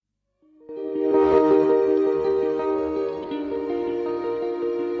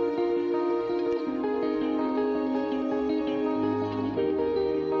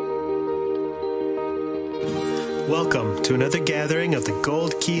Welcome to another gathering of the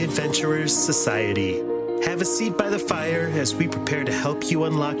Gold Key Adventurers Society. Have a seat by the fire as we prepare to help you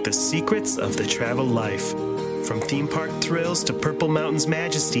unlock the secrets of the travel life. From theme park thrills to Purple Mountain's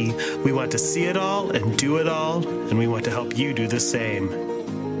majesty, we want to see it all and do it all, and we want to help you do the same.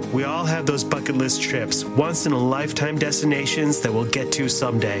 We all have those bucket list trips, once-in-a-lifetime destinations that we'll get to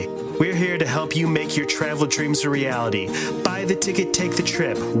someday. We're here to help you make your travel dreams a reality. Buy the ticket, take the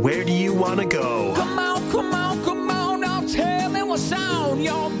trip. Where do you want to go? Come on, now tell me what's on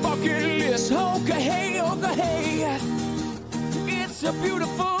your bucket list. Okay, hey, it's a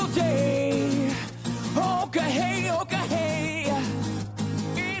beautiful day. Okay, hey,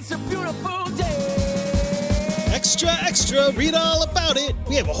 it's a beautiful day. Extra, read all about it.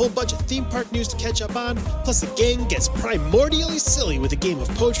 We have a whole bunch of theme park news to catch up on, plus the gang gets primordially silly with a game of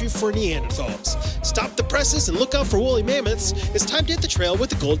poetry for Neanderthals. Stop the presses and look out for woolly mammoths. It's time to hit the trail with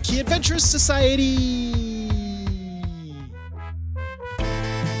the Gold Key Adventurers Society.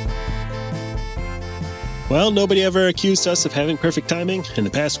 Well, nobody ever accused us of having perfect timing, and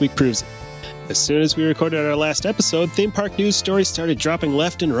the past week proves it. As soon as we recorded our last episode, theme park news stories started dropping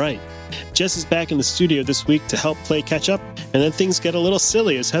left and right. Jess is back in the studio this week to help play catch up, and then things get a little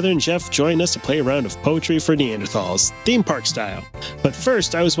silly as Heather and Jeff join us to play a round of poetry for Neanderthals, theme park style. But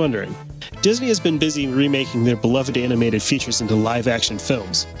first, I was wondering, Disney has been busy remaking their beloved animated features into live-action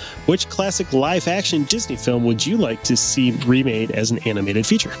films. Which classic live-action Disney film would you like to see remade as an animated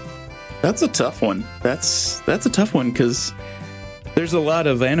feature? That's a tough one. That's a tough one because there's a lot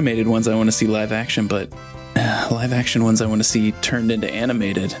of animated ones I want to see live action, but live action ones I want to see turned into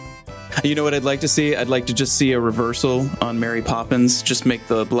animated. You know what I'd like to see? I'd like to just see a reversal on Mary Poppins. Just make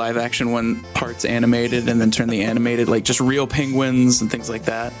the live action one parts animated and then turn the animated, like just real penguins and things like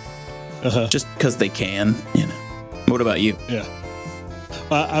that. Just because they can, you know. What about you? Yeah.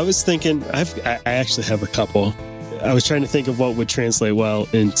 I was thinking, I actually have a couple. I was trying to think of what would translate well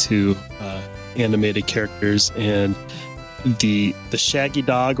into animated characters, and the Shaggy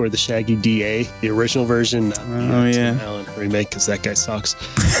Dog or the Shaggy DA, the original version, not the Tim Allen remake, because that guy sucks.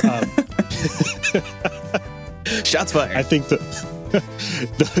 Shots fired. I think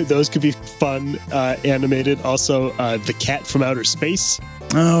those could be fun animated. Also, the Cat from Outer Space.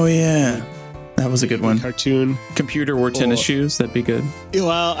 Oh yeah, that was a good one. Cartoon. Computer wore tennis shoes. That'd be good.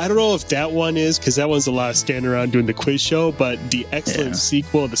 Well, I don't know if that one is, because that one's a lot of standing around doing the quiz show, but the excellent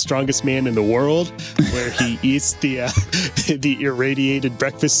sequel, The Strongest Man in the World, where he eats the irradiated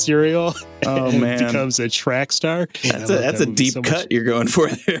breakfast cereal and becomes a track star. That's a deep cut you're going for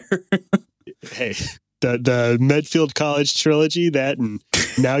there. Hey, the Medfield College trilogy, that and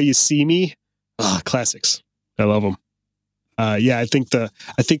Now You See Me. Classics. I love them. I think the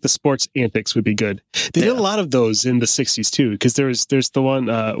sports antics would be good. They did a lot of those in the 60s too, because there's the one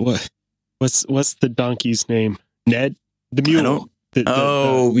what's the donkey's name? Ned the mule.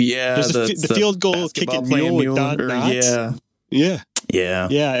 The field goal kicking mule with Don Knotts. Yeah.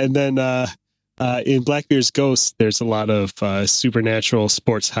 And then in Blackbeard's Ghost, there's a lot of supernatural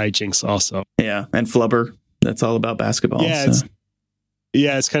sports hijinks also. Yeah, and Flubber. That's all about basketball. Yeah, so.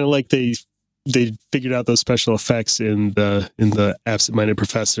 It's kind of like they figured out those special effects in the Absent-Minded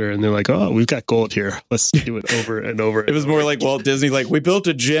Professor, and they're like, oh, we've got gold here. Let's do it over and over. It was more like Walt Disney, like, we built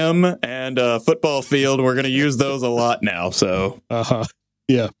a gym and a football field, and we're going to use those a lot now. So,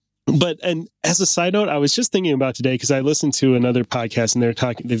 yeah. But, and as a side note, I was just thinking about today, because I listened to another podcast, and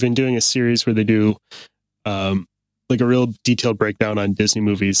they've been doing a series where they do like a real detailed breakdown on Disney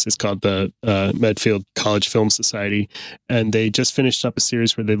movies. It's called the Medfield College Film Society. And they just finished up a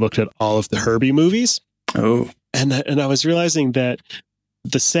series where they looked at all of the Herbie movies. Oh. And I was realizing that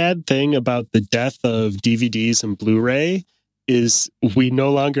the sad thing about the death of DVDs and Blu-ray is we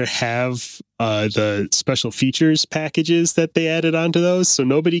no longer have the special features packages that they added onto those. So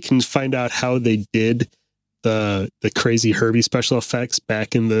nobody can find out how they did the crazy Herbie special effects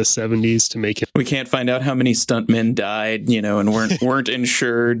back in the 70s to make it. We can't find out how many stuntmen died, and weren't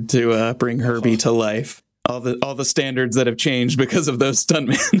insured to bring Herbie to life. All the standards that have changed because of those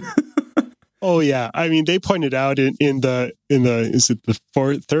stuntmen. Oh yeah, I mean, they pointed out in the is it the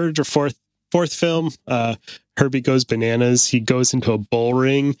third or fourth film, Herbie Goes Bananas. He goes into a bull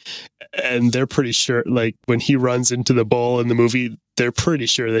ring, and they're pretty sure, like, when he runs into the bull in the movie, they're pretty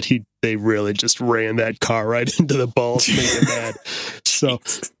sure that they really just ran that car right into the bull to make it mad. So,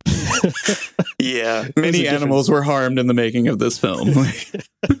 yeah, many animals were harmed in the making of this film.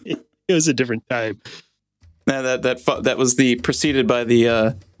 It was a different time. Now that was preceded by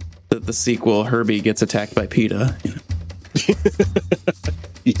the sequel. Herbie gets attacked by PETA.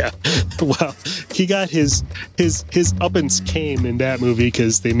 Yeah, well, he got his uppance came in that movie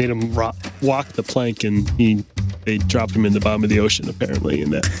because they made him walk the plank, and he they dropped him in the bottom of the ocean, apparently,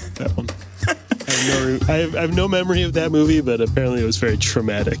 in that one. I have no memory of that movie, but apparently it was very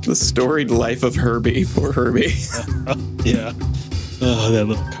traumatic. The storied life of Herbie. Poor Herbie. Yeah. Oh, that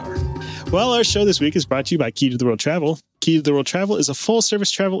little car. Well, our show this week is brought to you by Key to the World Travel. Key to the World Travel is a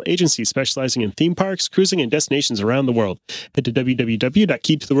full-service travel agency specializing in theme parks, cruising, and destinations around the world. Head to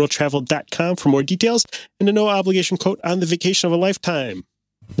www.keytotheworldtravel.com for more details and a no-obligation quote on the vacation of a lifetime.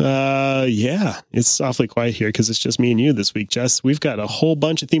 Yeah, it's awfully quiet here because it's just me and you this week, Jess. We've got a whole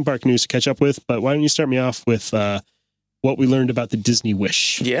bunch of theme park news to catch up with, but why don't you start me off with what we learned about the Disney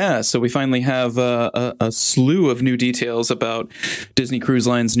Wish? Yeah, so we finally have a slew of new details about Disney Cruise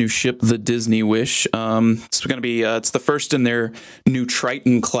Line's new ship, the Disney Wish. It's going to be it's the first in their new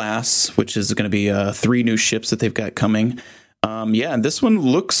Triton class, which is going to be 3 new ships that they've got coming. And this one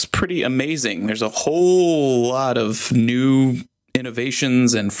looks pretty amazing. There's a whole lot of new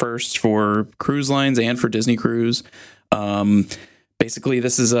innovations and firsts for cruise lines and for Disney Cruise. Basically,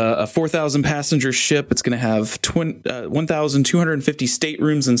 this is a 4,000 passenger ship. It's going to have 1,250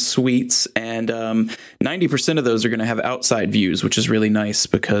 staterooms and suites, and 90% of those are going to have outside views, which is really nice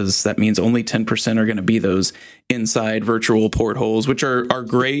because that means only 10% are going to be those inside virtual portholes, which are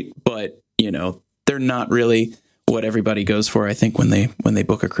great, but they're not really what everybody goes for, I think, when they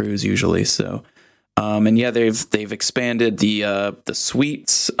book a cruise usually. So. They've expanded the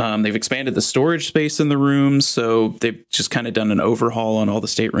suites. They've expanded the storage space in the rooms. So they've just kind of done an overhaul on all the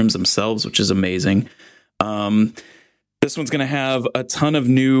staterooms themselves, which is amazing. This one's going to have a ton of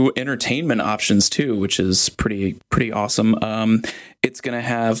new entertainment options too, which is pretty awesome. It's going to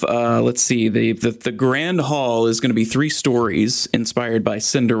have the Grand Hall is going to be 3 stories inspired by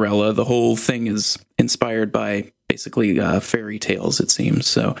Cinderella. The whole thing is inspired by basically fairy tales, it seems.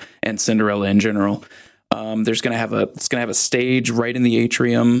 So, and Cinderella in general. It's going to have a stage right in the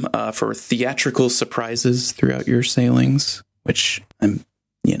atrium for theatrical surprises throughout your sailings, which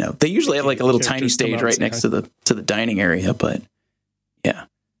they usually have like a little tiny stage right next to the dining area, but yeah,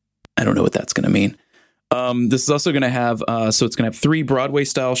 I don't know what that's going to mean. This is also going to have it's going to have 3 Broadway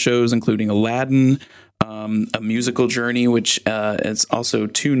style shows, including Aladdin, a musical journey, which is also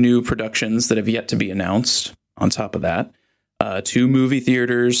 2 new productions that have yet to be announced. On top of that, 2 movie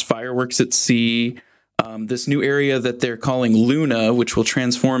theaters, fireworks at sea, this new area that they're calling Luna, which will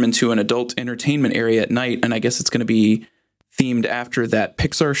transform into an adult entertainment area at night. And I guess it's going to be themed after that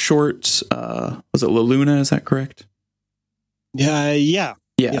Pixar short. Was it La Luna? Is that correct? Yeah.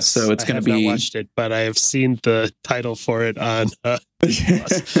 Yes, so it's going to be. I have not watched it, but I have seen the title for it on. I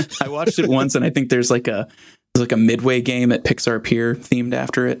watched it once, and I think there's like a Midway game at Pixar Pier themed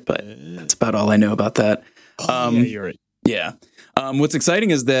after it, but that's about all I know about that. Yeah, you're right. Yeah. What's exciting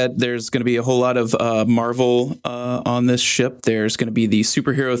is that there's going to be a whole lot of Marvel on this ship. There's going to be the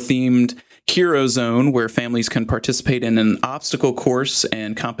superhero-themed Hero Zone, where families can participate in an obstacle course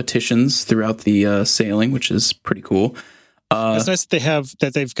and competitions throughout the sailing, which is pretty cool. It's nice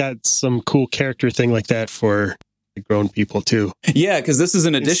that they've got some cool character thing like that for grown people too. Yeah, because this is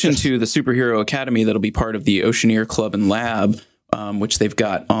in addition to the Superhero Academy that'll be part of the Oceaneer Club and Lab, which they've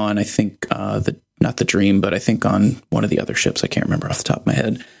got on, I think, not the Dream, but I think on one of the other ships. I can't remember off the top of my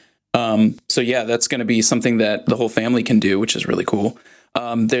head. That's going to be something that the whole family can do, which is really cool.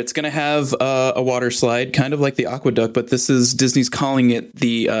 It's going to have a water slide, kind of like the Aqueduct, but this is Disney's calling it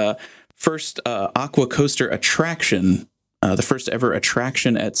the first Aqua Coaster attraction, the first ever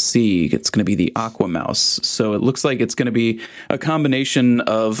attraction at sea. It's going to be the Aqua Mouse. So it looks like it's going to be a combination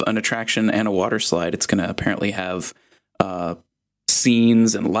of an attraction and a water slide. It's going to apparently have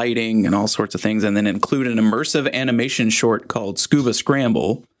scenes and lighting and all sorts of things, and then include an immersive animation short called Scuba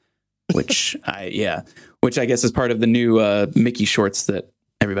Scramble, which I guess is part of the new Mickey shorts that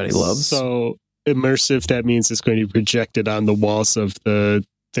everybody loves. So immersive, that means it's going to be projected on the walls of the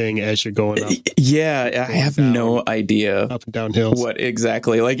thing as you're going up. Yeah, I have no idea up and down hills. What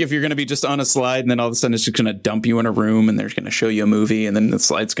exactly? Like if you're going to be just on a slide and then all of a sudden it's just going to dump you in a room and they're going to show you a movie and then the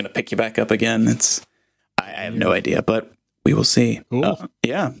slide's going to pick you back up again. I have no idea, but we will see. Cool.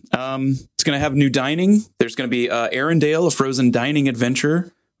 It's going to have new dining. There's going to be Arendelle, a Frozen dining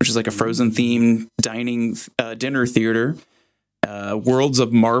adventure, which is like a Frozen themed dining dinner theater. Worlds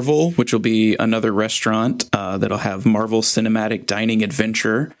of Marvel, which will be another restaurant that'll have Marvel Cinematic Dining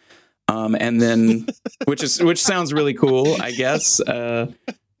Adventure, and then which sounds really cool, I guess.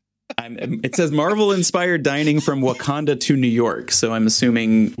 It says Marvel inspired dining from Wakanda to New York, so I'm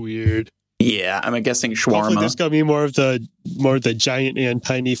assuming weird. Yeah, I'm guessing shawarma. Hopefully there's gonna be more of the giant and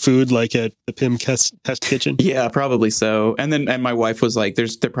tiny food like at the Pym Test Kitchen. Yeah, probably so. And my wife was like,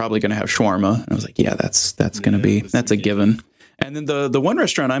 "They're probably gonna have shawarma." And I was like, "Yeah, that's a given." And then the one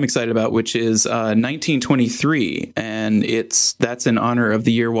restaurant I'm excited about, which is 1923, and that's in honor of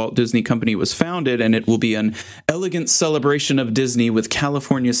the year Walt Disney Company was founded, and it will be an elegant celebration of Disney with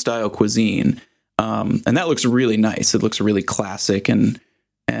California-style cuisine. And that looks really nice. It looks really classic, and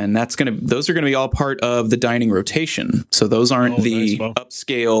those are gonna be all part of the dining rotation. So those aren't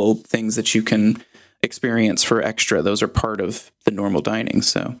upscale things that you can experience for extra. Those are part of the normal dining.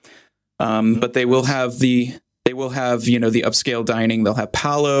 So, but they will have the upscale dining. They'll have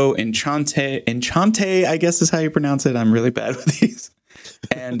Palo, Enchante, I guess is how you pronounce it. I'm really bad with these.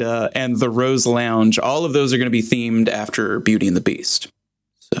 And the Rose Lounge. All of those are going to be themed after Beauty and the Beast.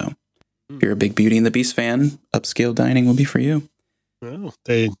 So if you're a big Beauty and the Beast fan, upscale dining will be for you. Well,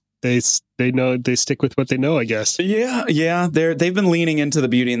 they know, they stick with what they know, I guess. Yeah. They've been leaning into the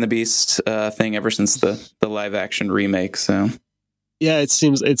Beauty and the Beast thing ever since the live action remake. So yeah, it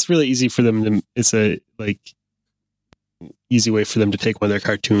seems it's really easy for them to. It's a easy way for them to take one of their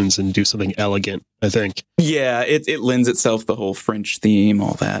cartoons and do something elegant, I think. Yeah, it lends itself, the whole French theme,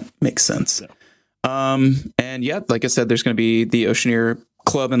 all that makes sense. Yeah. And yeah, like I said, there's going to be the Oceaneer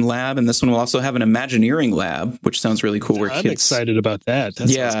Club and Lab, and this one will also have an Imagineering Lab, which sounds really cool. I'm excited about that. That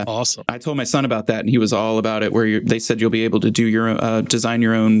sounds awesome. I told my son about that, and he was all about it. They said you'll be able to do your design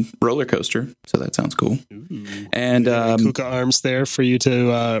your own roller coaster, so that sounds cool. Ooh. And Kuka arms there for you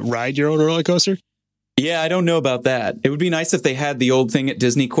to ride your own roller coaster. Yeah, I don't know about that. It would be nice if they had the old thing at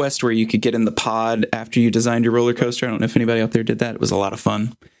Disney Quest where you could get in the pod after you designed your roller coaster. I don't know if anybody out there did that. It was a lot of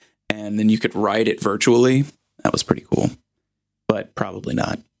fun. And then you could ride it virtually. That was pretty cool. But probably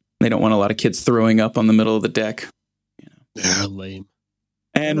not. They don't want a lot of kids throwing up on the middle of the deck. Yeah, lame.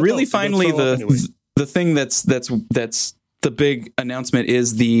 And really, finally, the thing that's the big announcement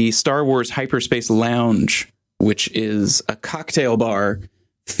is the Star Wars Hyperspace Lounge, which is a cocktail bar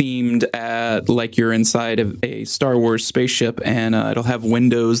themed at like you're inside of a Star Wars spaceship, and it'll have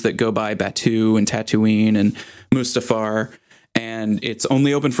windows that go by Batuu and Tatooine and Mustafar, and it's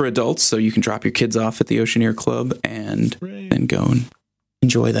only open for adults, so you can drop your kids off at the Oceaneer Club and then go and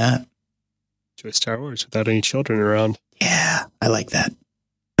enjoy that. Enjoy Star Wars without any children around. Yeah, I like that.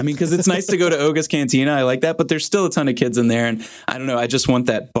 I mean, because it's nice to go to Oga's Cantina. I like that, but there's still a ton of kids in there, and I don't know. I just want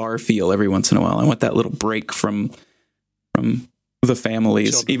that bar feel every once in a while. I want that little break from the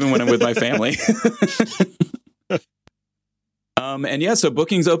families, children. Even when I'm with my family. And yeah, so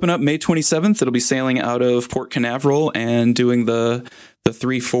bookings open up May 27th. It'll be sailing out of Port Canaveral and doing the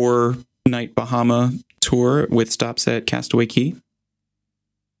 3-4 night Bahama tour with stops at Castaway Cay.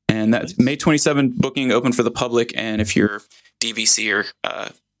 And that's May 27th booking open for the public. And if you're DVC or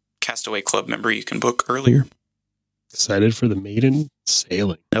Castaway Club member, you can book earlier. Excited for the maiden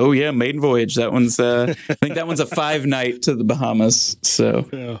sailing. Oh yeah, maiden voyage. That one's I think that one's a 5-night to the Bahamas. So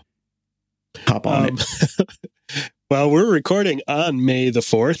yeah. Hop on it. Well, we're recording on May the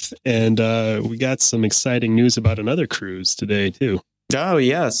 4th, and we got some exciting news about another cruise today too. Oh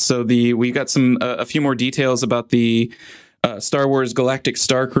yes, so we got some a few more details about the Star Wars Galactic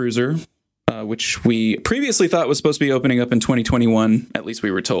Star Cruiser, which we previously thought was supposed to be opening up in 2021. At least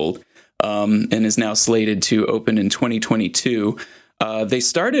we were told. And is now slated to open in 2022. They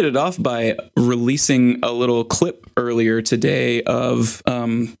started it off by releasing a little clip earlier today of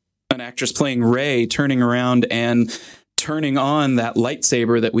an actress playing Rey turning around and turning on that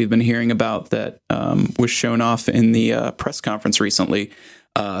lightsaber that we've been hearing about that was shown off in the press conference recently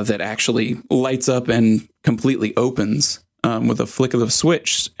that actually lights up and completely opens with a flick of the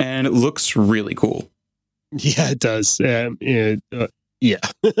switch. And it looks really cool. Yeah, it does. Yeah. Yeah.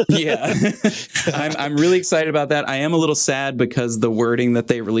 I'm really excited about that. I am a little sad because the wording that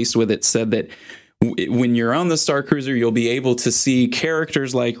they released with it said that when you're on the Star Cruiser, you'll be able to see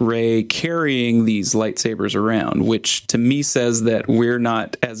characters like Rey carrying these lightsabers around, which to me says that we're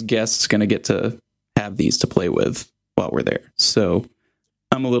not, as guests, going to get to have these to play with while we're there. So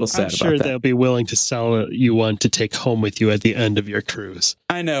I'm a little sad about that. I'm sure they'll be willing to sell you one to take home with you at the end of your cruise.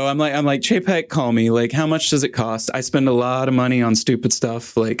 I know. I'm like, Chapek, call me. Like, how much does it cost? I spend a lot of money on stupid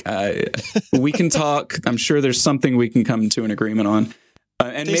stuff. Like, we can talk. I'm sure there's something we can come to an agreement on.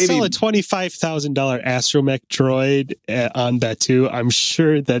 And they maybe sell a $25,000 astromech droid on Batuu. I'm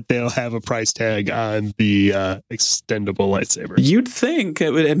sure that they'll have a price tag on the extendable lightsaber. You'd think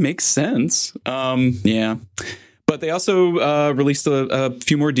it makes sense. Yeah. But they also released a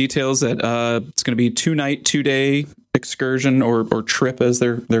few more details that it's going to be 2-night, 2-day excursion or trip, as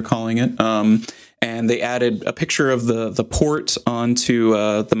they're calling it. And they added a picture of the port onto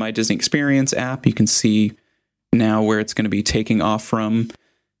the My Disney Experience app. You can see now where it's going to be taking off from.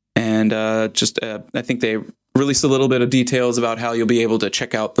 And I think they released a little bit of details about how you'll be able to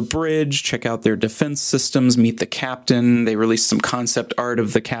check out the bridge, check out their defense systems, meet the captain. They released some concept art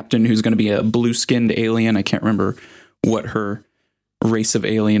of the captain, who's going to be a blue-skinned alien. I can't remember what her race of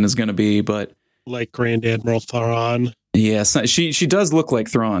alien is going to be, but like Grand Admiral Thrawn. Yes, she does look like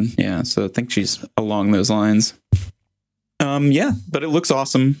Thrawn. Yeah, so I think she's along those lines. Yeah, but it looks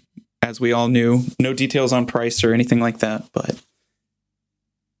awesome, as we all knew. No details on price or anything like that, but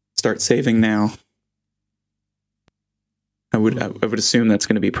start saving now. I would assume that's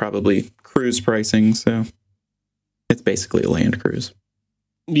going to be probably cruise pricing, so it's basically a land cruise.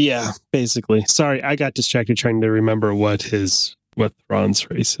 Yeah, basically. Sorry, I got distracted trying to remember what Thrawn's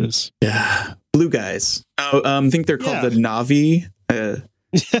race is. Yeah, blue guys. Oh, I think they're called the Na'vi.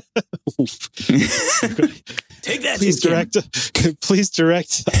 Take that. Please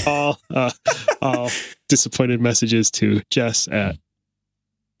direct all disappointed messages to Jess at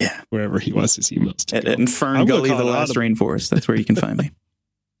wherever he wants his emails to at Fern Gully, the last rainforest. That's where you can find me.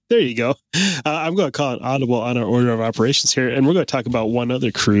 There you go. I'm going to call it audible on our order of operations here, and we're going to talk about one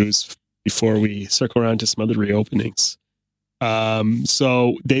other cruise before we circle around to some other reopenings.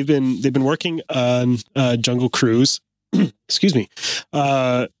 So they've been working on Jungle Cruise. Excuse me.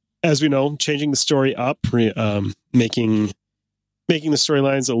 As we know, changing the story up, making the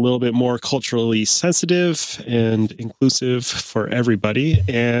storylines a little bit more culturally sensitive and inclusive for everybody.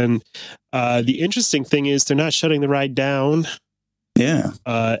 And the interesting thing is they're not shutting the ride down. Yeah.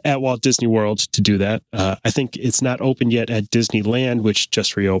 At Walt Disney World to do that. I think it's not open yet at Disneyland, which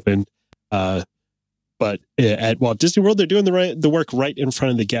just reopened. But at Walt Disney World, they're doing the work right in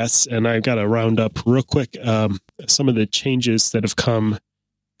front of the guests. And I've got to round up real quick some of the changes that have come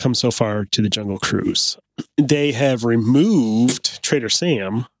so far to the Jungle Cruise. They have removed Trader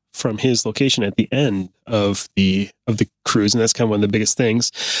Sam from his location at the end of the cruise, and that's kind of one of the biggest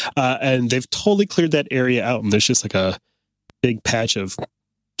things. And they've totally cleared that area out, and there's just like a big patch of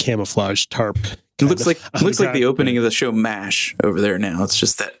camouflage tarp. It looks like the opening of the show MASH over there now. It's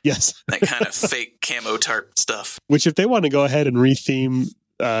just that that kind of fake camo tarp stuff. Which, if they want to go ahead and retheme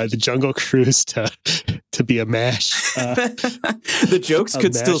the Jungle Cruise to be a MASH, the jokes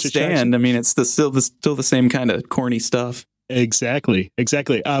could still stand. Attraction. I mean, it's still the same kind of corny stuff. Exactly.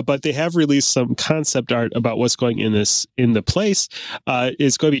 But they have released some concept art about what's going in the place.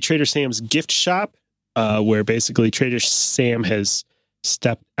 It's going to be Trader Sam's gift shop, where basically Trader Sam has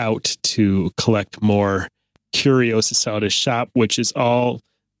stepped out to collect more curios out of his shop, which is all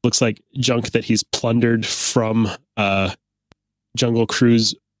looks like junk that he's plundered from Jungle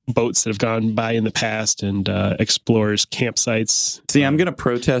Cruise boats that have gone by in the past and explorers campsites. See, I'm going to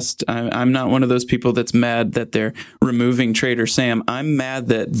protest. I'm not one of those people that's mad that they're removing Trader Sam. I'm mad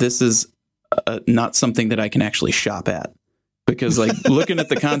that this is not something that I can actually shop at. Because like looking at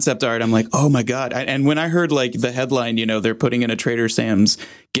the concept art, I'm like, oh my God. And when I heard like the headline, they're putting in a Trader Sam's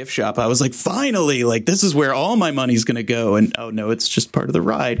gift shop, I was like, finally, like this is where all my money's going to go. And oh no, it's just part of the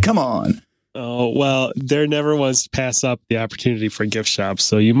ride. Come on. Oh, well, there never was to pass up the opportunity for gift shops.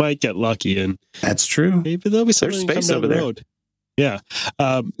 So you might get lucky. And that's true. Maybe there'll be something space over the there. Road. Yeah.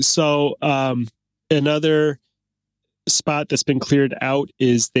 So another spot that's been cleared out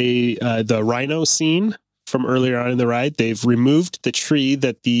is the rhino scene from earlier on in the ride. They've removed the tree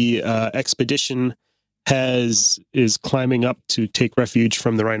that the expedition is climbing up to take refuge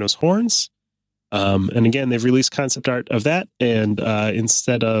from the rhino's horns. And again, they've released concept art of that. And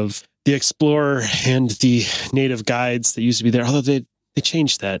instead of the explorer and the native guides that used to be there, although they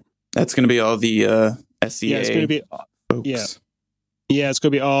changed that. That's going to be all the SEA. Yeah, it's going to be folks. Yeah, it's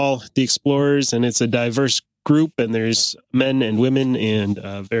going to be all the explorers, and it's a diverse group, and there's men and women and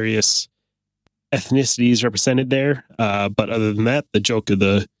various ethnicities represented there. But other than that, the joke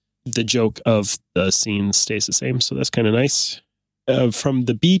of the scene stays the same. So that's kind of nice. From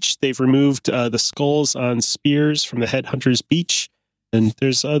the beach, they've removed the skulls on spears from the Headhunters Beach. And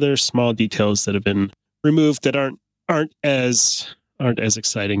there's other small details that have been removed that aren't as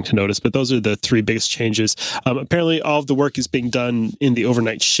exciting to notice, but those are the three biggest changes. Apparently, all of the work is being done in the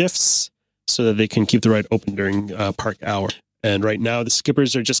overnight shifts so that they can keep the ride open during park hour. And right now, the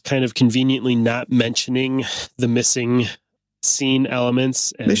skippers are just kind of conveniently not mentioning the missing scene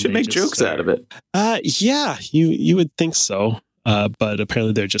elements. And they should make jokes out of it. Yeah, you would think so. But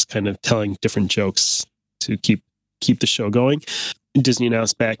apparently, they're just kind of telling different jokes to keep the show going. Disney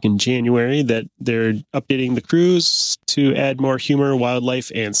announced back in January that they're updating the cruise to add more humor,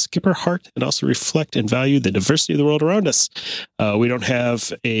 wildlife, and skipper heart, and also reflect and value the diversity of the world around us. We don't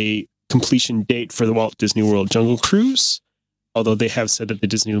have a completion date for the Walt Disney World Jungle Cruise, although they have said that the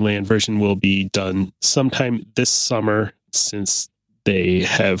Disneyland version will be done sometime this summer, since they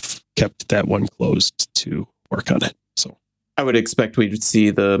have kept that one closed to work on it. So I would expect we'd see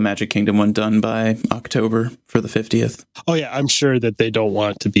the Magic Kingdom one done by October for the 50th. Oh yeah, I'm sure that they don't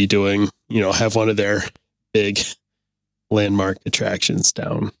want to be doing, have one of their big landmark attractions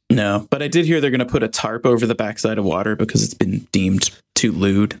down. No, but I did hear they're going to put a tarp over the backside of water because it's been deemed too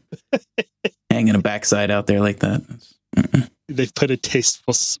lewd. Hanging a backside out there like that. They've put a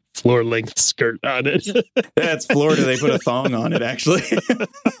tasteful floor-length skirt on it. That's Florida. They put a thong on it, actually.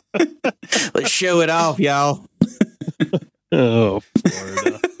 Let's show it off, y'all. Oh,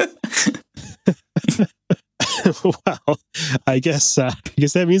 Florida. Well, I guess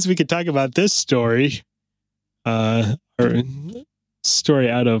that means we could talk about this story. Or story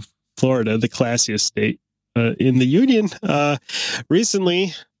out of Florida, the classiest state in the union.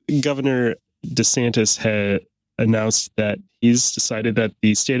 Recently, Governor DeSantis had announced that he's decided that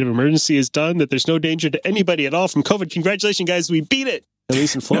the state of emergency is done, that there's no danger to anybody at all from COVID. Congratulations, guys. We beat it. At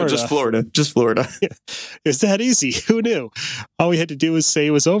least in Florida. No, just Florida. Yeah. It's that easy. Who knew? All we had to do was say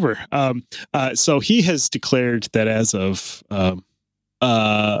it was over. So he has declared that as of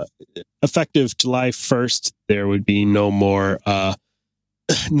effective July 1st, there would be no more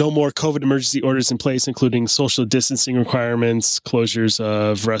COVID emergency orders in place, including social distancing requirements, closures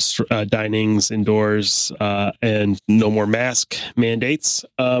of dinings indoors, and no more mask mandates.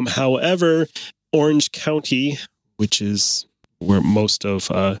 However, Orange County, which is where most of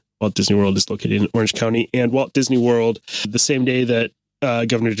Walt Disney World is located in Orange County, and Walt Disney World, the same day that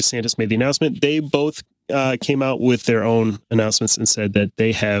Governor DeSantis made the announcement, they both came out with their own announcements and said that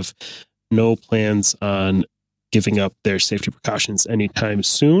they have no plans on giving up their safety precautions anytime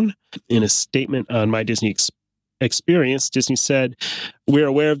soon. In a statement on My Disney Experience, Disney said, "We're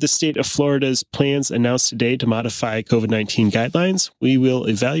aware of the state of Florida's plans announced today to modify COVID-19 guidelines. We will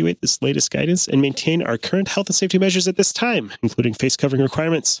evaluate this latest guidance and maintain our current health and safety measures at this time, including face covering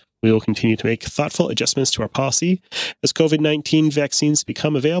requirements. We will continue to make thoughtful adjustments to our policy. As COVID-19 vaccines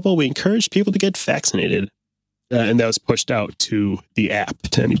become available, we encourage people to get vaccinated." And that was pushed out to the app,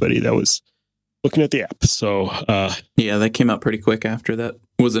 to anybody that was looking at the app. So, yeah, that came out pretty quick after that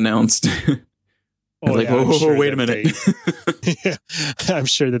was announced. Whoa, wait a minute. Yeah, I'm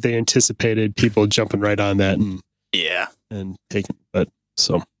sure that they anticipated people jumping right on that and taking, but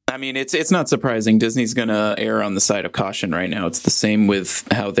so. I mean, it's not surprising. Disney's going to err on the side of caution right now. It's the same with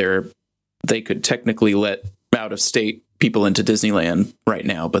how they could technically let out of state people into Disneyland right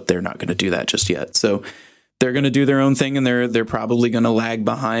now, but they're not going to do that just yet. So they're going to do their own thing, and they're probably going to lag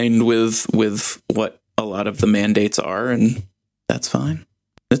behind with what a lot of the mandates are, and that's fine.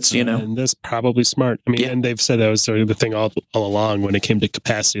 It's, and that's probably smart. I mean, and they've said that was sort of the thing all along when it came to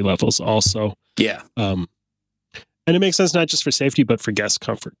capacity levels also. Yeah. And it makes sense not just for safety, but for guest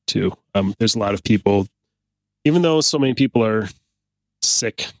comfort too. There's a lot of people, even though so many people are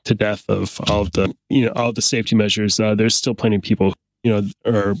sick to death of all of the safety measures, there's still plenty of people,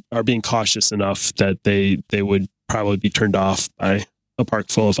 are being cautious enough that they would probably be turned off by a park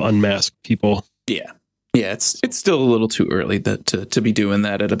full of unmasked people. Yeah. Yeah, it's still a little too early to be doing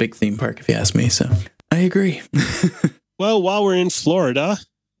that at a big theme park, if you ask me. So I agree. Well, while we're in Florida,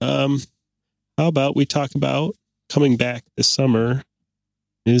 how about we talk about coming back this summer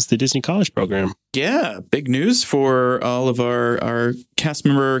is the Disney College Program. Yeah, big news for all of our cast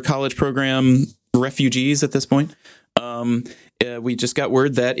member college program refugees at this point. We just got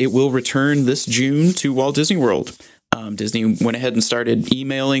word that it will return this June to Walt Disney World. Disney went ahead and started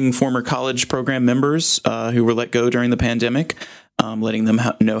emailing former college program members who were let go during the pandemic, letting them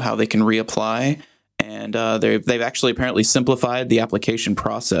know how they can reapply. And they've actually apparently simplified the application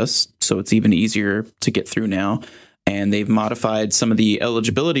process, so it's even easier to get through now. And they've modified some of the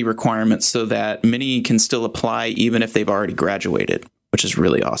eligibility requirements so that many can still apply even if they've already graduated, which is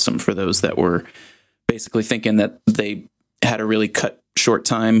really awesome for those that were basically thinking that they had a really cut short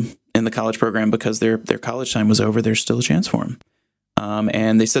time in the college program because their college time was over. There's still a chance for them.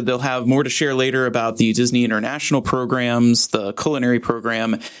 And they said they'll have more to share later about the Disney International programs, the culinary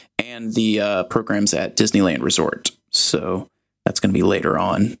program, and the programs at Disneyland Resort. So that's going to be later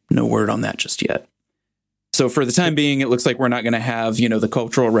on. No word on that just yet. So for the time being, it looks like we're not going to have, the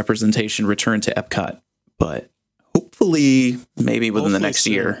cultural representation return to Epcot, but hopefully maybe within the next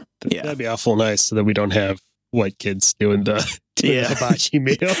year. Yeah. That'd be awful nice so that we don't have white kids doing the hibachi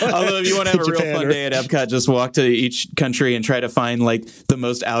meal. Although if you want to have a real fun day at Epcot, just walk to each country and try to find the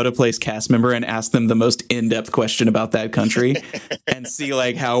most out of place cast member and ask them the most in-depth question about that country and see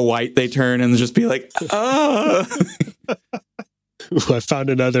how white they turn and just be like, oh. Ooh, I found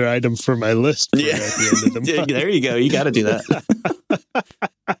another item for my list. Yeah. At the end of the month. There you go. You got to do that.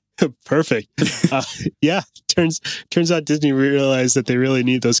 Perfect. Yeah, turns out Disney realized that they really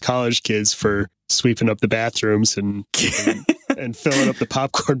need those college kids for sweeping up the bathrooms and filling up the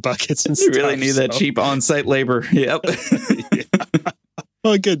popcorn buckets and You stuff. really need that cheap on-site labor. Yep.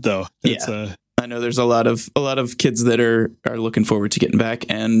 Well, good though. Yeah. I know there's a lot of kids that are looking forward to getting back,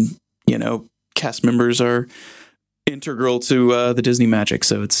 and cast members are integral to the Disney magic.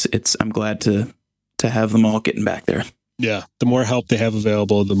 So it's I'm glad to have them all getting back there. Yeah, the more help they have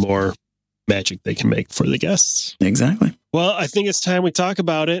available, the more magic they can make for the guests. Exactly. Well, I think it's time we talk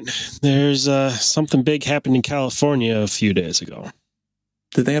about it. There's something big happened in California a few days ago.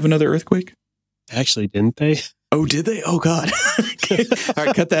 Did they have another earthquake? Actually, didn't they? Oh, did they? Oh, God. Okay. All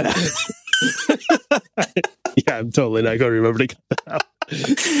right, cut that out. Yeah, I'm totally not going to remember to cut that out.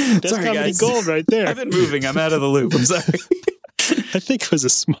 That's Sorry, comedy guys. gold right there. I've been moving. I'm out of the loop. I'm sorry. I think it was a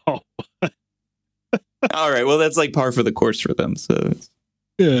small. All right. Well, that's like par for the course for them. So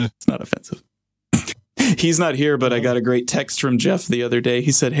Yeah. it's not offensive. He's not here, but I got a great text from Jeff the other day.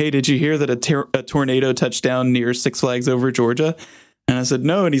 He said, "Hey, did you hear that a tornado touched down near Six Flags Over Georgia?" And I said,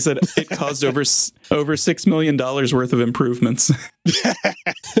 "No." And he said, "It caused over $6 million worth of improvements."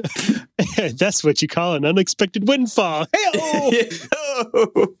 That's what you call an unexpected windfall. Hey,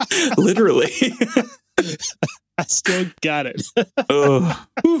 Oh, literally. I still got it. Oh,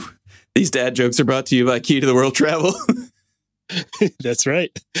 whew. These dad jokes are brought to you by Key to the World Travel. That's right.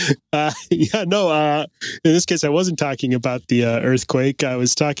 In this case, I wasn't talking about the earthquake. I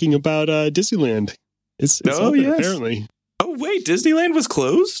was talking about Disneyland. It's open, yes. apparently. Oh, wait, Disneyland was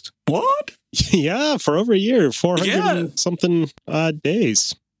closed? What? Yeah, for over a year, 400 and something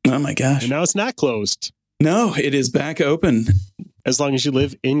days. Oh, my gosh. And now it's not closed. No, it is back open. As long as you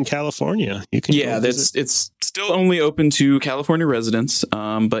live in California, you can. Yeah, it's still only open to California residents.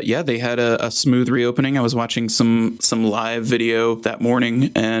 But yeah, they had a smooth reopening. I was watching some live video that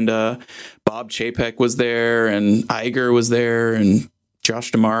morning, and Bob Chapek was there, and Iger was there, and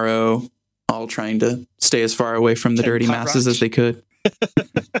Josh D'Amaro, all trying to stay as far away from the dirty masses as they could.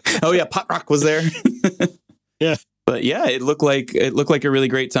 Oh yeah, Pot Rock was there. Yeah, but yeah, it looked like a really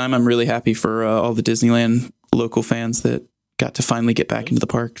great time. I'm really happy for all the Disneyland local fans that got to finally get back into the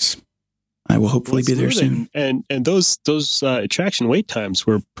parks. I will hopefully be there soon. And those attraction wait times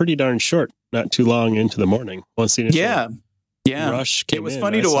were pretty darn short. Not too long into the morning. Once the initial rush came It was in,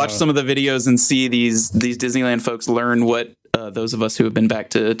 funny to watch some of the videos and see these Disneyland folks learn what those of us who have been back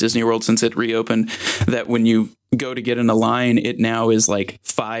to Disney World since it reopened, that when you go to get in a line, it now is like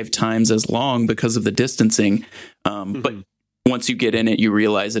 5 times as long because of the distancing. But once you get in it, you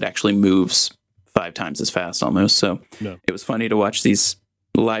realize it actually moves 5 times as fast almost. So It was funny to watch these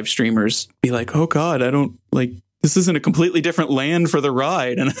live streamers be like, "Oh God, I don't like, this isn't a completely different land for the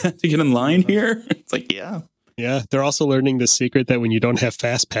ride and I have to get in line here." It's like, yeah. Yeah. They're also learning the secret that when you don't have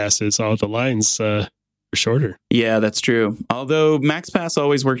fast passes, all the lines are shorter. Yeah, that's true. Although Max Pass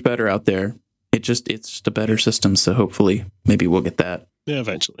always worked better out there. It's just a better system. So hopefully maybe we'll get that. Yeah,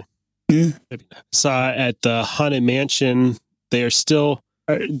 eventually. Yeah. Maybe not. Saw at the Haunted Mansion, they are still,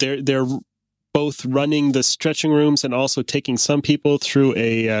 they're both running the stretching rooms and also taking some people through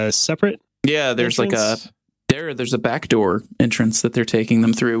a separate. Yeah, there's entrance. there's a backdoor entrance that they're taking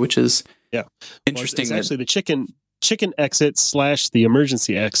them through, which is interesting. Well, it's actually the chicken exit / the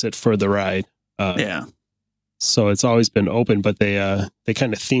emergency exit for the ride. Yeah. So it's always been open, but they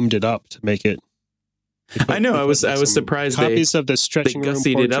kind of themed it up to make it. I know. I was surprised copies of the stretching room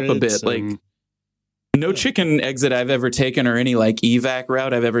gussied it up a bit. Like, no chicken exit I've ever taken or any like evac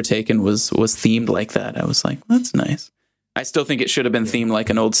route I've ever taken was themed like that. I was like, that's nice. I still think it should have been themed like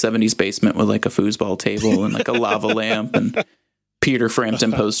an old 70s basement with like a foosball table and like a lava lamp and Peter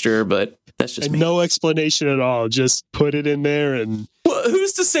Frampton poster, but that's just me. No explanation at all. Just put it in there. And well,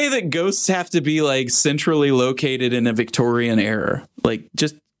 who's to say that ghosts have to be like centrally located in a Victorian era? Like,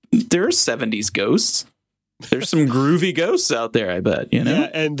 just there are 70s ghosts. There's some groovy ghosts out there, I bet, you know? Yeah,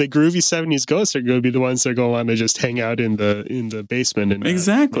 and the groovy 70s ghosts are going to be the ones that go on to just hang out in the basement. And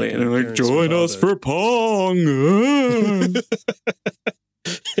exactly. And they're like, join us for Pong.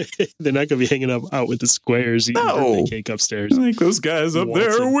 They're not going to be hanging out with the squares eating birthday cake upstairs. Like, those guys up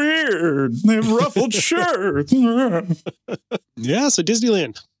there are weird. They have ruffled shirts. Yeah, so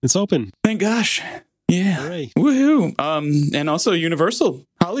Disneyland, it's open. Thank gosh. Yeah. Hooray. Woohoo. And also Universal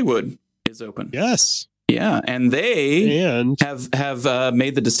Hollywood is open. Yes. Yeah, and they have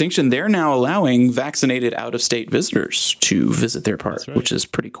made the distinction. They're now allowing vaccinated out-of-state visitors to visit their park, which is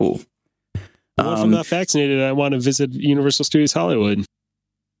pretty cool. Well, if I'm not vaccinated, I want to visit Universal Studios Hollywood.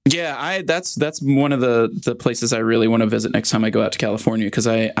 Yeah, that's one of the places I really want to visit next time I go out to California, because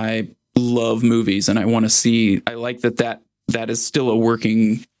I love movies and I want to see. I like that is still a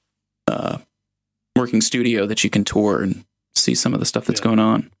working working studio that you can tour and see some of the stuff that's going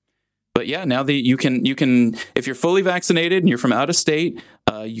on. But yeah, now that you can, if you're fully vaccinated and you're from out of state,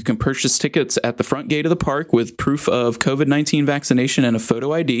 you can purchase tickets at the front gate of the park with proof of COVID-19 vaccination and a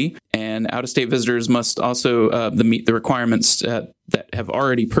photo ID. And out of state visitors must also meet the requirements that have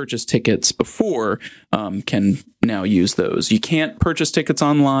already purchased tickets before can now use those. You can't purchase tickets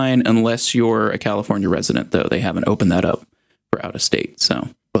online unless you're a California resident, though. They haven't opened that up for out of state. So,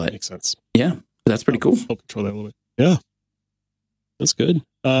 but makes sense. Yeah, that's pretty cool. I'll control that a little bit. Yeah, that's good.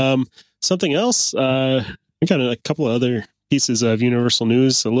 Something else, we got a couple of other pieces of Universal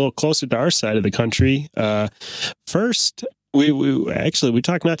news a little closer to our side of the country. First, we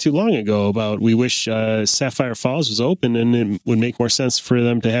talked not too long ago about we wish Sapphire Falls was open, and it would make more sense for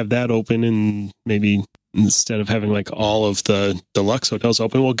them to have that open, and maybe instead of having like all of the deluxe hotels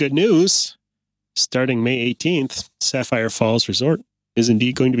open. Well, good news. Starting May 18th, Sapphire Falls Resort is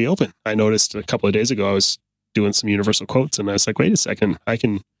indeed going to be open. I noticed a couple of days ago I was doing some Universal quotes, and I was like, wait a second, I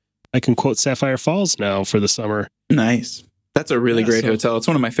can quote Sapphire Falls now for the summer. Nice. That's a really great hotel. It's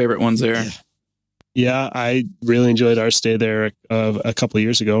one of my favorite ones there. Yeah, I really enjoyed our stay there a couple of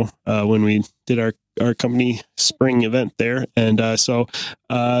years ago when we did our company spring event there. And so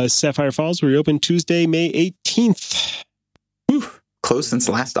Sapphire Falls will reopen Tuesday, May 18th. Whew, close since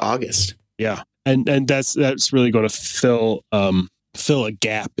last August. Yeah. And that's really going to fill a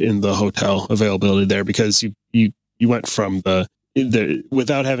gap in the hotel availability there, because you went from the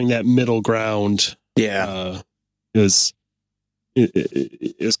without having that middle ground. Yeah, is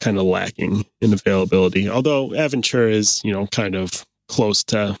kind of lacking in availability. Although Aventura is kind of close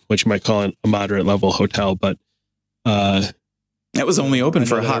to what you might call a moderate level hotel, but that was only open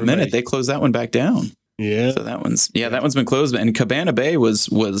for a hot minute. They closed that one back down. Yeah, so that one's been closed. And Cabana Bay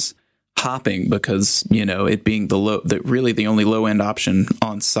was hopping because it being the only low end option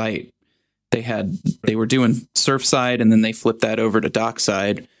on site. They were doing Surfside, and then they flipped that over to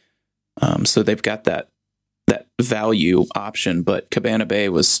Dockside. So they've got that value option, but Cabana Bay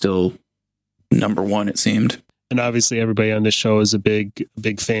was still number one, it seemed. And obviously everybody on this show is a big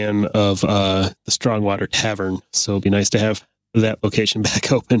fan of the Strongwater Tavern, so it'd be nice to have that location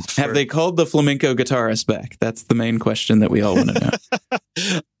back open. Have they called the flamenco guitarist back? That's the main question that we all want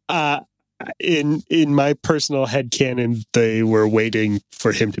to know. In my personal headcanon, they were waiting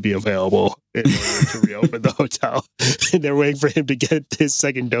for him to be available in order to reopen the hotel. They're waiting for him to get his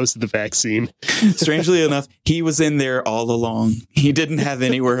second dose of the vaccine. Strangely enough, he was in there all along. He didn't have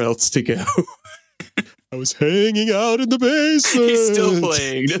anywhere else to go. I was hanging out in the basement. He's still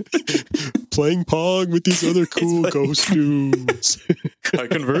playing. Playing Pong with these other cool ghost dudes. I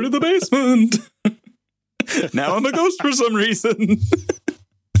converted the basement. Now I'm a ghost for some reason.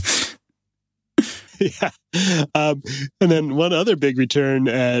 Yeah. And then one other big return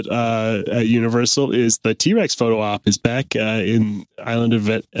at Universal is the T-Rex photo op is back in Islands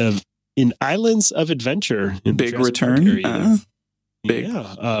of Adventure. Big return. Big.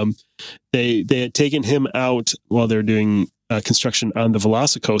 Yeah. They had taken him out while they're doing construction on the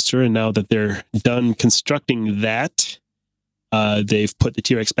Velocicoaster, and now that they're done constructing that, they've put the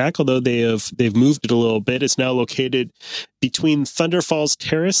T-Rex back, although they've moved it a little bit. It's now located between Thunder Falls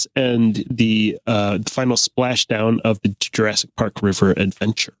Terrace and the final splashdown of the Jurassic Park River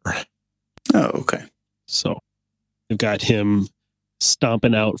Adventure. Oh, okay. So they've got him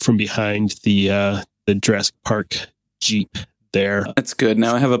stomping out from behind the Jurassic Park Jeep there. That's good.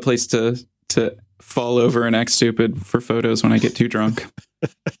 Now I have a place to fall over and act stupid for photos when I get too drunk.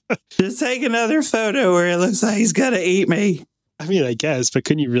 Just take another photo where it looks like he's gonna eat me. I mean, I guess, but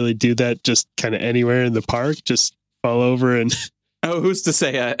couldn't you really do that just kind of anywhere in the park? Just fall over and... Oh, who's to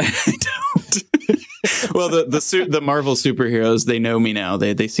say I don't? Well, the Marvel superheroes, they know me now.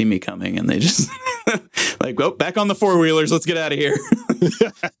 They see me coming, and they just like, well, back on the four-wheelers. Let's get out of here.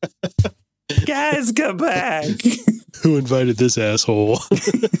 Guys, come back. Who invited this asshole?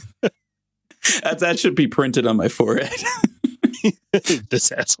 That should be printed on my forehead.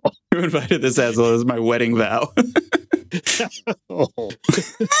 This asshole. Who invited this asshole is my wedding vow. Oh.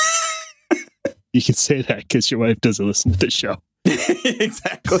 You can say that because your wife doesn't listen to the show.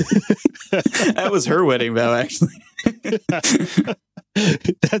 Exactly. That was her wedding vow, actually.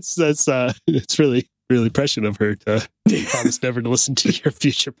 It's really, really prescient of her to promise never to listen to your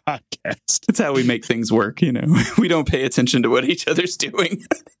future podcast. That's how we make things work, We don't pay attention to what each other's doing.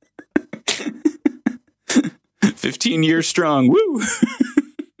 15 years strong. Woo!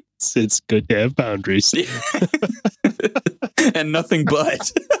 It's good to have boundaries. And nothing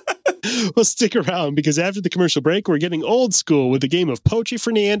but. Well, stick around, because after the commercial break, we're getting old school with a game of Poetry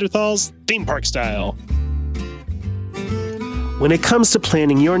for Neanderthals, theme park style. When it comes to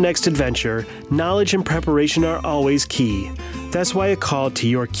planning your next adventure, knowledge and preparation are always key. That's why a call to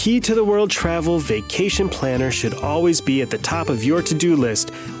your Key to the World Travel Vacation Planner should always be at the top of your to-do list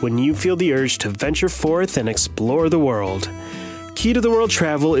when you feel the urge to venture forth and explore the world. Key to the World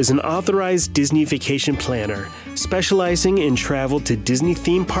Travel is an authorized Disney vacation planner, specializing in travel to Disney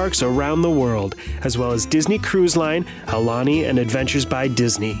theme parks around the world, as well as Disney Cruise Line, Aulani, and Adventures by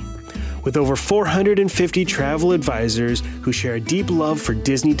Disney. With over 450 travel advisors who share a deep love for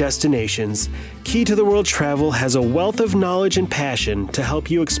Disney destinations, Key to the World Travel has a wealth of knowledge and passion to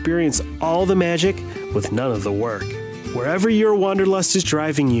help you experience all the magic with none of the work. Wherever your wanderlust is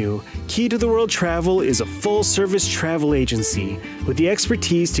driving you, Key to the World Travel is a full-service travel agency with the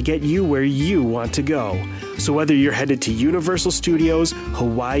expertise to get you where you want to go. So whether you're headed to Universal Studios,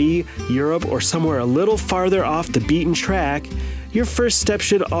 Hawaii, Europe, or somewhere a little farther off the beaten track, your first step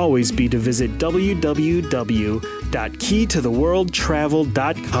should always be to visit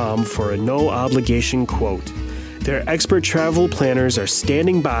www.keytotheworldtravel.com for a no-obligation quote. Their expert travel planners are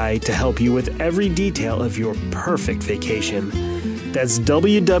standing by to help you with every detail of your perfect vacation. That's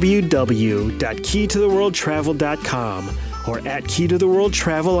www.keytotheworldtravel.com or at Key to the World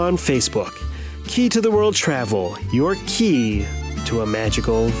Travel on Facebook. Key to the World Travel, your key to a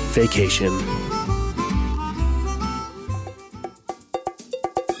magical vacation.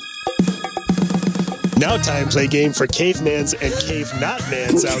 Now time play game for cavemans and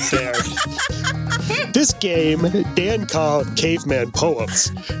cave-not-mans out there. This game, Dan called Caveman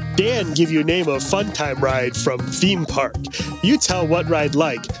Poems. Dan give you a name of fun time ride from theme park. You tell what ride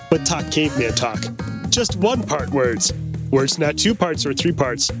like, but talk caveman talk. Just one part words. Words not 2 parts or 3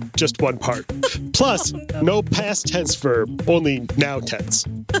 parts, just 1 part. Plus, no past tense verb, only now tense.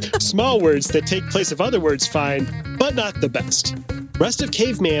 Small words that take place of other words fine, but not the best. Rest of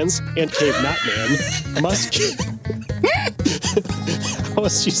cavemans and cave-not-man must... How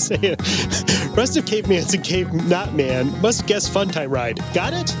must you say it? Rest of cavemans and cave-not-man must guess fun time ride.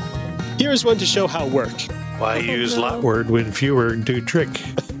 Got it? Here's one to show how work. Why use lot word when fewer do trick?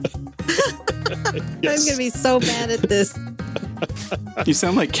 Yes. I'm going to be so bad at this. You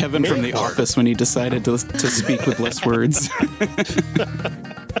sound like Kevin from The Office when he decided to speak with less words.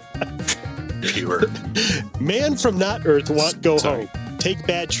 Fewer. Man from not Earth want go home. Take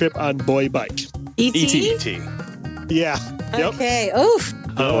bad trip on boy bike. E.T.? Yeah. Yep. Okay. Oof.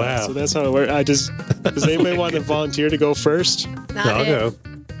 Oh, wow. So that's how it works. Does anybody want to volunteer to go first? I'll go.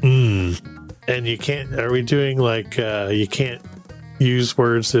 And you can't, are we doing like, you can't use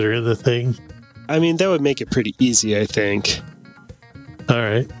words that are in the thing? I mean, that would make it pretty easy, I think. All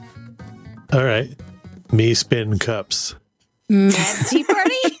right. Me spin cups. Mad Tea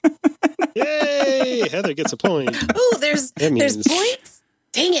Party? Yay! Heather gets a point. Ooh, there's points?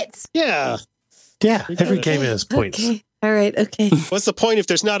 Dang it. Yeah. Yeah, every game has points. Okay. All right, okay. What's the point if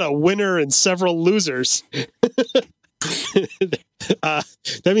there's not a winner and several losers? That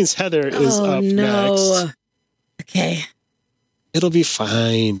means Heather is up next. Okay. It'll be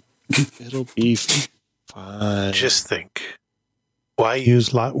fine. It'll be fine. Just think. Why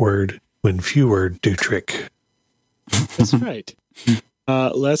use lot word when fewer do trick? That's right.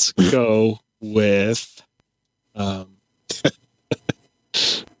 Let's go with...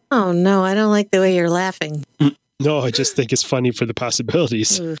 Oh, no, I don't like the way you're laughing. No, I just think it's funny for the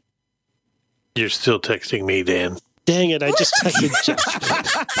possibilities. You're still texting me, Dan. Dang it, I just texted Jeff.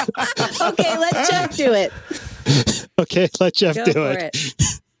 Okay, let Jeff do it. Okay, let Jeff Go do for it.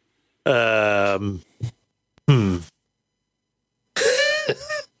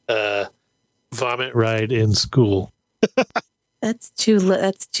 Vomit ride in school. That's two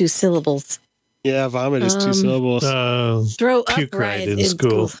syllables. Yeah, vomit is 2 syllables. Throw up puke ride in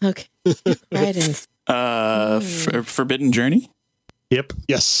school. Okay. Ride in Forbidden Journey? Yep.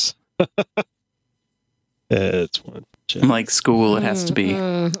 Yes. It's one. I'm like school, it has to be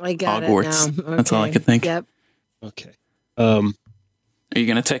I got Hogwarts. It now. Okay. That's all I could think. Yep. Okay. Are you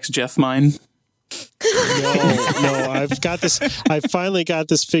going to text Jeff mine? No, I've got this. I finally got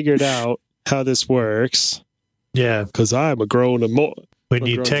this figured out, how this works. Yeah. Because I'm a grown When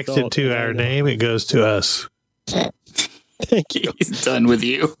you text it to our name, it goes to us. Thank you. He's done with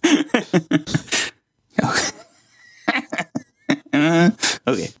you.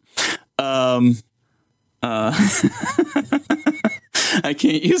 Okay. I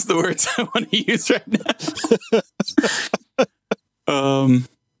can't use the words I want to use right now.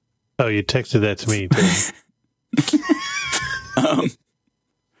 Oh, you texted that to me, too.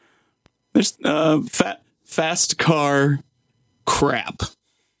 There's fast car crap.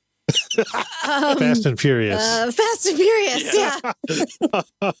 Fast and Furious. Fast and Furious, yeah.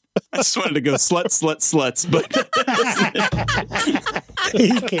 I just wanted to go sluts, but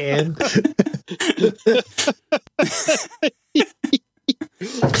He can.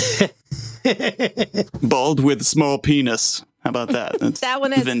 bald with small penis. How about that? That's That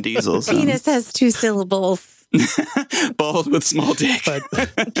one has Vin Diesel's. penis has 2 syllables. Bald with small dick.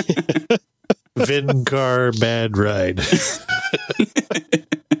 Vincar bad ride.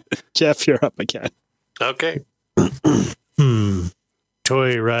 Jeff, you're up again. Okay.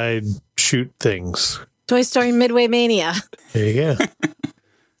 Toy ride shoot things. Toy Story Midway Mania. There you go.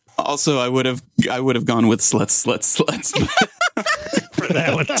 Also, I would have gone with sluts. For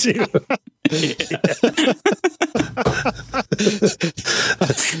that one too.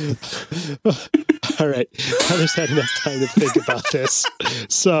 All right. Heather's had enough time to think about this.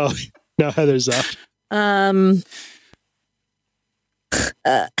 So now Heather's up.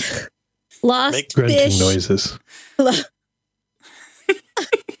 Lost Make grunting fish. noises.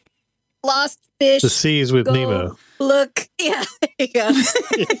 Lost fish. The seas with Go Nemo. Look. Yeah, there you go.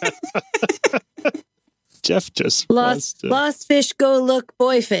 Jeff just wants to- Lost fish, go look,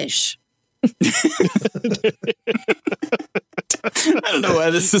 boy fish. I don't know why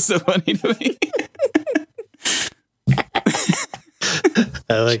this is so funny to me.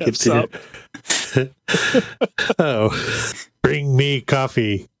 I like Jeff's it up. too. Oh, bring me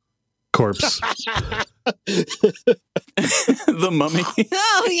coffee, corpse. The Mummy.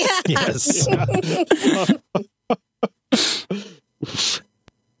 Oh, yeah. Yes.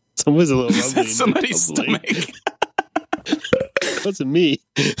 Someone's a little rumbly. That's somebody's Rumbly. stomach. It wasn't me.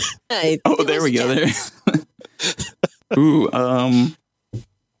 Oh, there we go. There. Ooh. All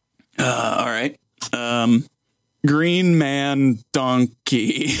right. Green man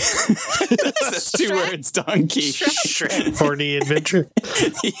donkey. That's 2 words. Donkey. 40 adventure.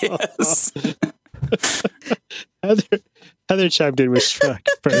 Yes. Heather chimed in with Shrek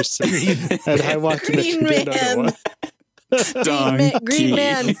first. And I walked in Green with another Man. one. Donkey. Green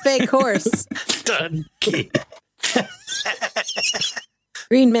man, fake horse. Donkey.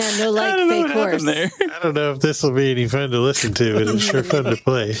 Green man, no like I don't know fake what horse. happened there. I don't know if this will be any fun to listen to, but it's sure fun to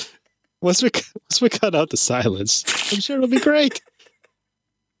play. Once we cut out the silence, I'm sure it'll be great.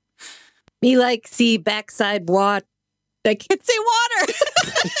 Me like see backside water. I can't say water.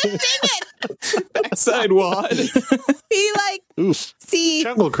 Dang it. Backside wad. Me like Oof. see.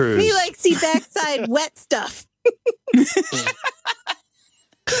 Jungle Cruise. Me like see backside wet stuff.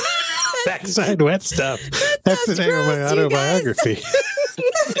 Backside wet stuff. That's the sounds name of my gross, you autobiography.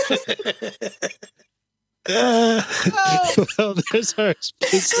 Oh, Well, there's our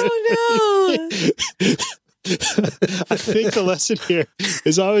specific. oh no. I think the lesson here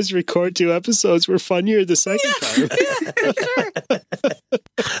is always record 2 episodes. We're funnier the second time.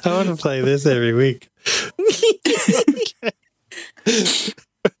 I want to play this every week.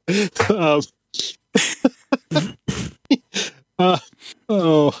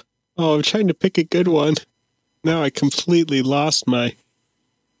 I'm trying to pick a good one. Now I completely lost my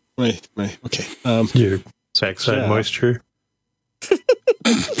okay. Your backside Yeah. moisture.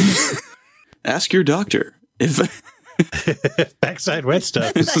 Ask your doctor if Backside wet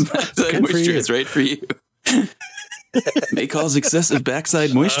stuff. Is backside good for moisture you. is right for you. May cause excessive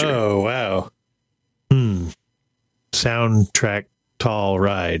backside moisture. Oh, wow. Soundtrack tall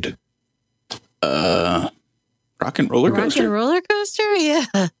ride. Rock and roller Rock coaster. and roller coaster? Yeah.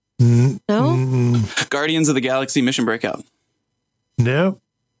 No? No? Guardians of the Galaxy Mission Breakout. No.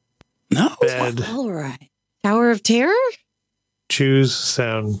 No. Bad. All right. Tower of Terror? Choose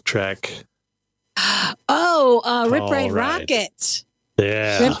soundtrack. Rip Tall Ride ride. Rocket.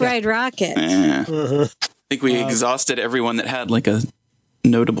 Yeah. Rip Ride Rocket. Eh. I think we exhausted everyone that had like a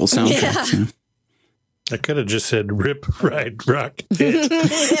notable soundtrack. Yeah. so. I could have just said Rip Ride Rock. It.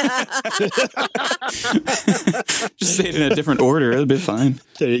 Just say it in a different order. It'll be fine.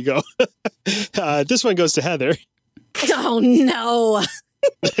 There you go. This one goes to Heather. Oh, no.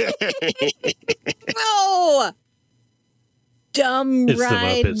 No. Dumb It's the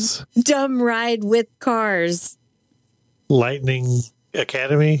ride. Muppets. Dumb ride with cars. Lightning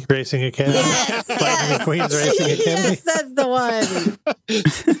Academy? Racing Academy? Yes, Lightning McQueen's Racing Academy? Yes, that's the one.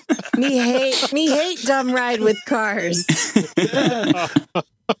 me hate dumb ride with cars.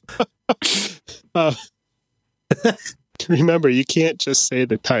 Remember, you can't just say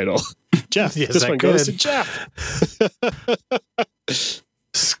the title. Jeff, Yes, this I one goes to could. Jeff.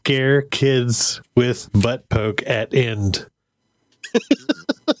 Scare kids with butt poke at end.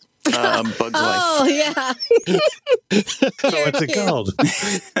 Bug's Oh, yeah. What's it called?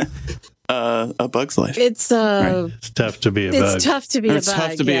 Life. A Bug's Life. It's It's tough to be a bug. it's tough to be Or a it's bug.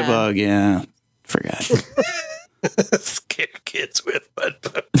 tough to be yeah. a bug. Yeah. Forgot. Scare kids with butt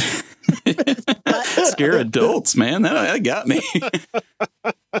puppet. Scare adults, man. That got me.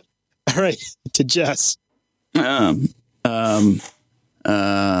 All right, to Jess.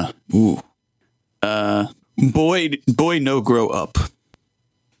 Boy, no grow up.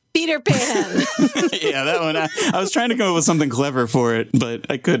 Peter Pan. Yeah, that one. I was trying to come up with something clever for it, but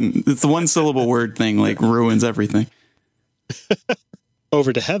I couldn't. It's the one syllable word thing, like ruins everything.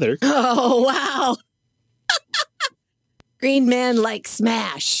 Over to Heather. Oh, wow. Green Man like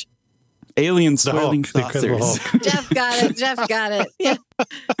Smash. Alien swirling The Incredible saucers. Hulk. Jeff got it. Yeah.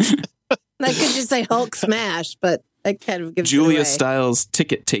 I could just say Hulk Smash, but that kind of gives Julia it away. Stiles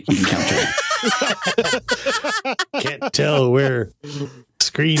ticket taking counter. Can't tell where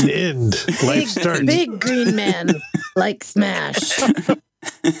screen end life starts. Big Green Man like Smash.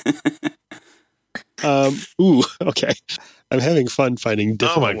 Ooh, okay. I'm having fun finding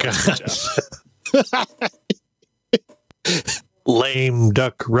different Oh my ones, god. Jeff. Lame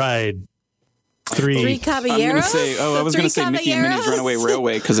duck ride. Three Caballeros? I was going to say Mickey and Minnie's Runaway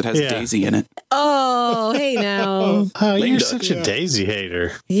Railway because it has Yeah. Daisy in it. Oh, hey now. Oh, Lame you're duck. such a Daisy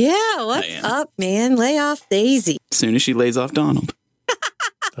hater. Yeah, what's I am. up, man? Lay off Daisy. As soon as she lays off Donald.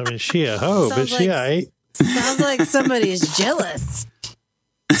 I mean, she a hoe, but Sounds she like- aight. Sounds like somebody's jealous.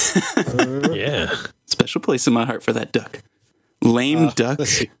 Yeah. Special place in my heart for that duck. Lame duck.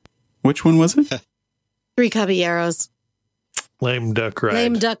 Let's see. Which one was it? Three Caballeros. Lame duck ride.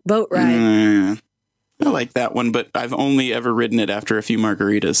 Lame duck boat ride. I like that one, but I've only ever ridden it after a few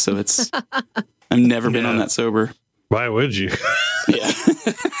margaritas, so it's. I've never been on Yeah. that sober. Why would you? Yeah.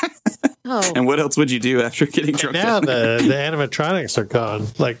 Oh, And what else would you do after getting drunk? Now that night? the animatronics are gone.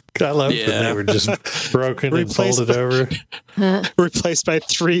 Like, I love when Yeah. they were just broken and Replaced folded over. Replaced by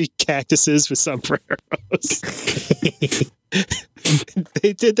 3 cactuses with sombreros.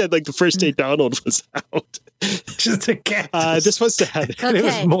 They did that like the first day Donald was out. Just a cat. This one's to Heather. And it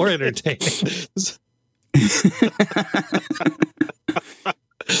was okay. more entertaining.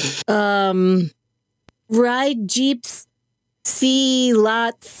 Ride jeeps, see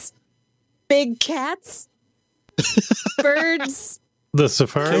lots, big cats, birds. The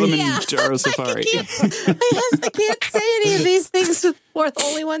safari. Kilimanjaro Safari. I can't say any of these things with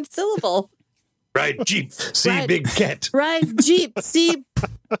only one syllable. Ride jeep. See Ride- big cat. Ride jeep, see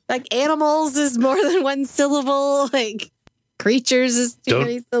like animals is more than one syllable. Like creatures is too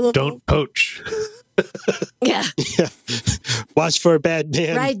many syllables. Don't poach. Yeah. Watch for a bad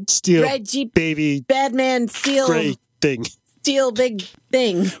man. Ride Steal jeep, baby bad man, steal gray thing. big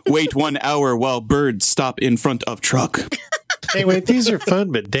thing. Wait 1 hour while birds stop in front of truck. Hey, wait, these are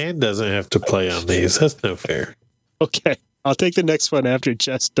fun, but Dan doesn't have to play on these. That's no fair. Okay. I'll take the next one after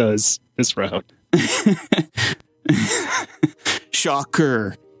Jess does this round. Rock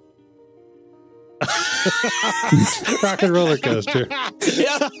Shocker. and roller coaster.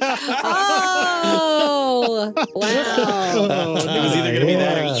 Oh, wow. It was either going to be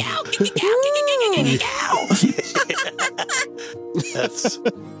that or That's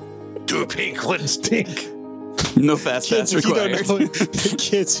do a pink one stink. no fast pass Kids, if you don't required. know,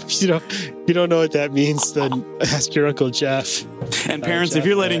 kids, if you don't know what that means, then ask your Uncle Jeff. And parents, if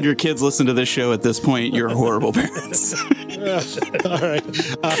you're letting your kids listen to this show at this point, you're horrible parents. All right.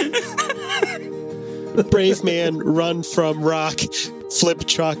 Brave man run from rock, flip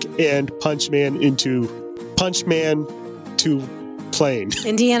truck, and punch man to plane.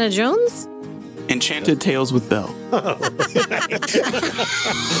 Indiana Jones? Enchanted Tales with Belle.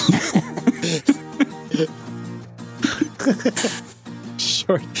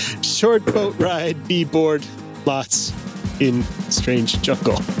 Short boat ride, be bored, lots in strange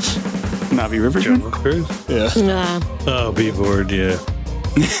jungle. Navi River. Jungle Cruise. Yeah. Oh, be bored, yeah.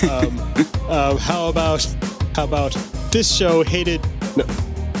 How about this show hated? No,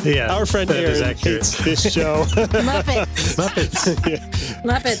 Yeah. our friend that is Aaron accurate. hates this show. Muppets. Muppets.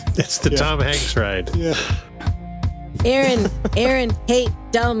 Muppets. It's the Tom Hanks ride. Yeah. Aaron hate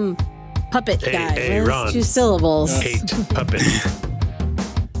dumb puppet Hey, guy. hey, Those Ron. 2 syllables. Hate puppet.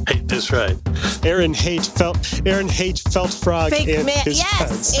 Hate this ride. Aaron hate felt frog Fake and man. his Yes,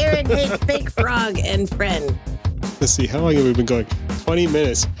 friends. Aaron hate fake frog and friend. Let's see, how long have we been going? 20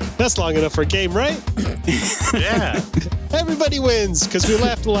 minutes. That's long enough for a game, right? Yeah. Everybody wins because we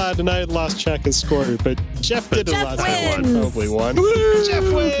laughed a lot and I lost track and scored, but Jeff did a Jeff lot. So I wins. probably won. Jeff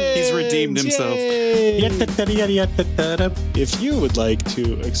wins. He's redeemed himself. Yay. If you would like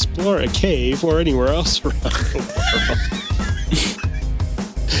to explore a cave or anywhere else around the world,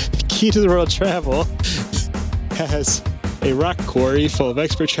 Key to the World Travel has a rock quarry full of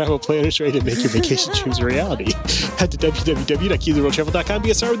expert travel planners ready to make your vacation dreams a reality. Head to www.keytotheworldtravel.com.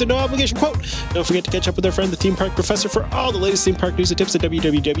 Be a star with a no obligation quote. Don't forget to catch up with our friend, the Theme Park Professor, for all the latest theme park news and tips at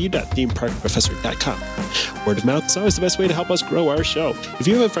www.themeparkprofessor.com. Word of mouth is always the best way to help us grow our show. If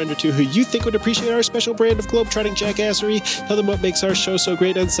you have a friend or two who you think would appreciate our special brand of globetrotting jackassery, tell them what makes our show so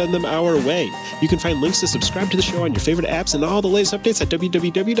great and send them our way. You can find links to subscribe to the show on your favorite apps and all the latest updates at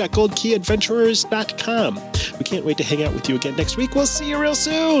www.goldkeyadventurers.com. We can't wait to hang out with you again next week. We'll see you real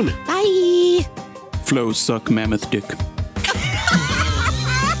soon. Bye. Flows suck mammoth dick.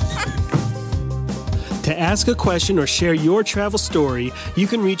 To ask a question or share your travel story, you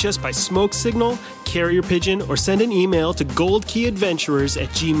can reach us by smoke signal, carrier pigeon, or send an email to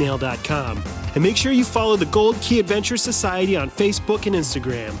goldkeyadventurers@gmail.com. And make sure you follow the Gold Key Adventures Society on Facebook and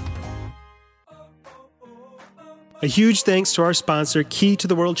Instagram. A huge thanks to our sponsor, Key to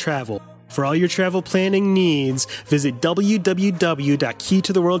the World Travel. For all your travel planning needs, visit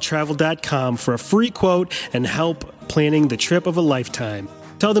www.keytotheworldtravel.com for a free quote and help planning the trip of a lifetime.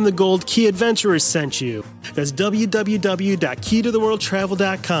 Tell them the Gold Key Adventurers sent you. That's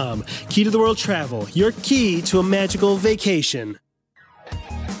www.keytotheworldtravel.com. Key to the World Travel, your key to a magical vacation.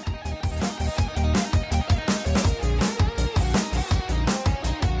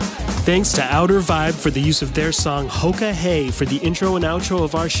 Thanks to Outer Vibe for the use of their song Hoka Hey for the intro and outro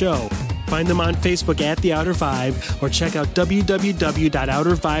of our show. Find them on Facebook at The Outer Vibe or check out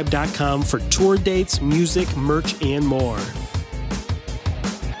www.outervibe.com for tour dates, music, merch, and more.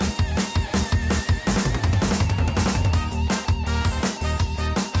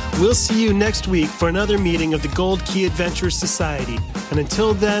 We'll see you next week for another meeting of the Gold Key Adventures Society. And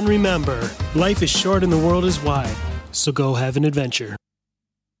until then, remember, life is short and the world is wide, so go have an adventure.